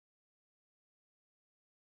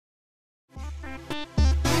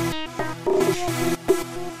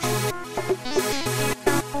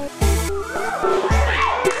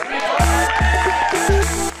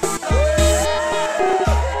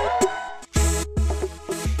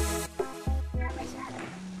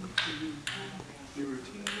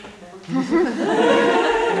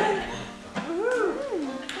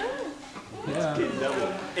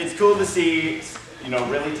It's cool to see, you know,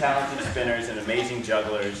 really talented spinners and amazing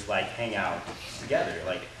jugglers like hang out together.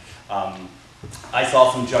 Like, I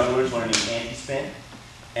saw some jugglers learning anti-spin,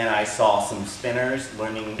 and I saw some spinners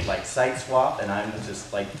learning like side swap, and I'm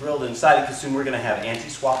just like thrilled and excited because soon we're gonna have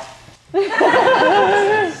anti-swap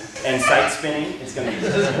and side spinning. It's gonna be.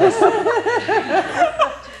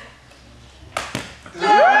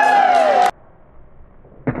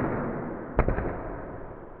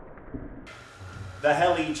 The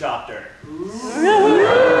helicopter.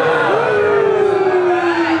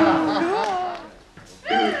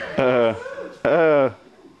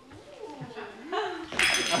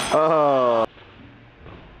 Oh.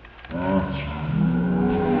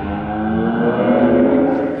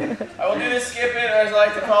 I will do the skip it, or as I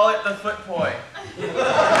like to call it, the foot poi.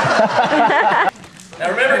 Now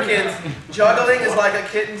remember, kids, juggling is like a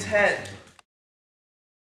kitten's head.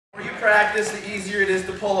 The more you practice, the easier it is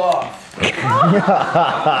to pull off.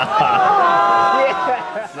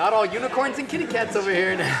 Not all unicorns and kitty cats over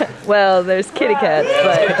here now. Well, there's kitty cats,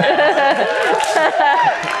 but...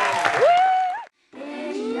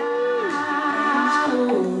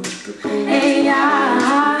 Take him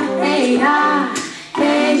down! Take him down!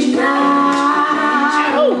 Take him down!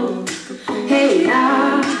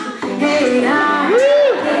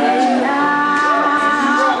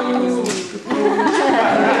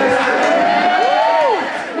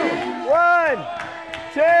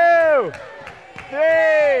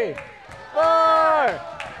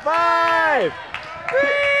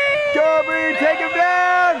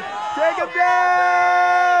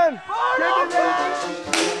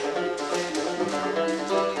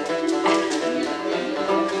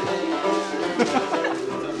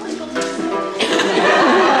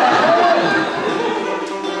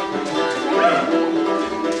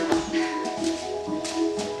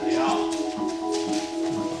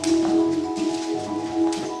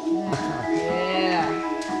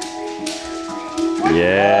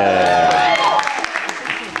 Yeah.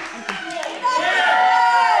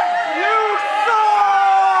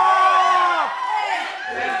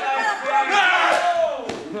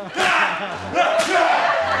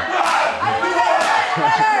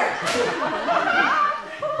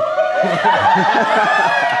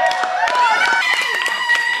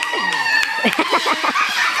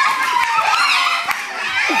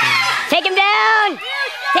 Take him down!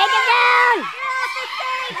 Take him down!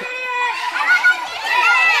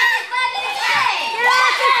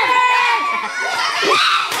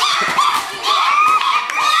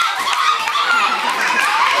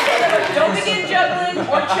 Don't begin juggling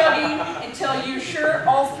or chugging until you're sure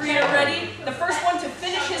all three are ready. The first one to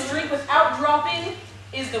finish his drink without dropping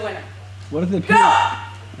is the winner. What if they puke? Go!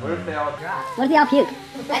 What if they all drop? What if they all puke?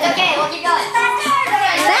 That's okay, we'll keep going.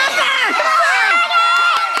 Faster!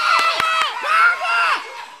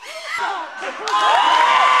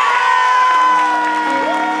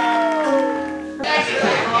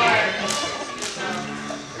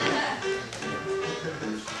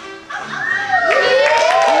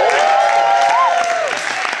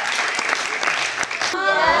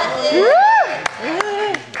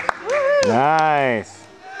 Nice.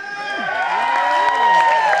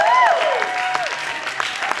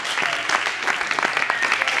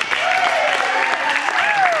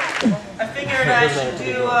 I figured I should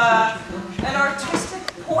do an artistic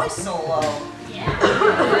poi solo.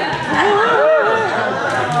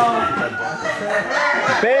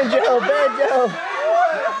 Banjo, banjo.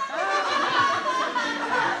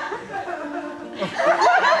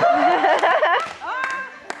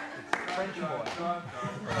 French boy.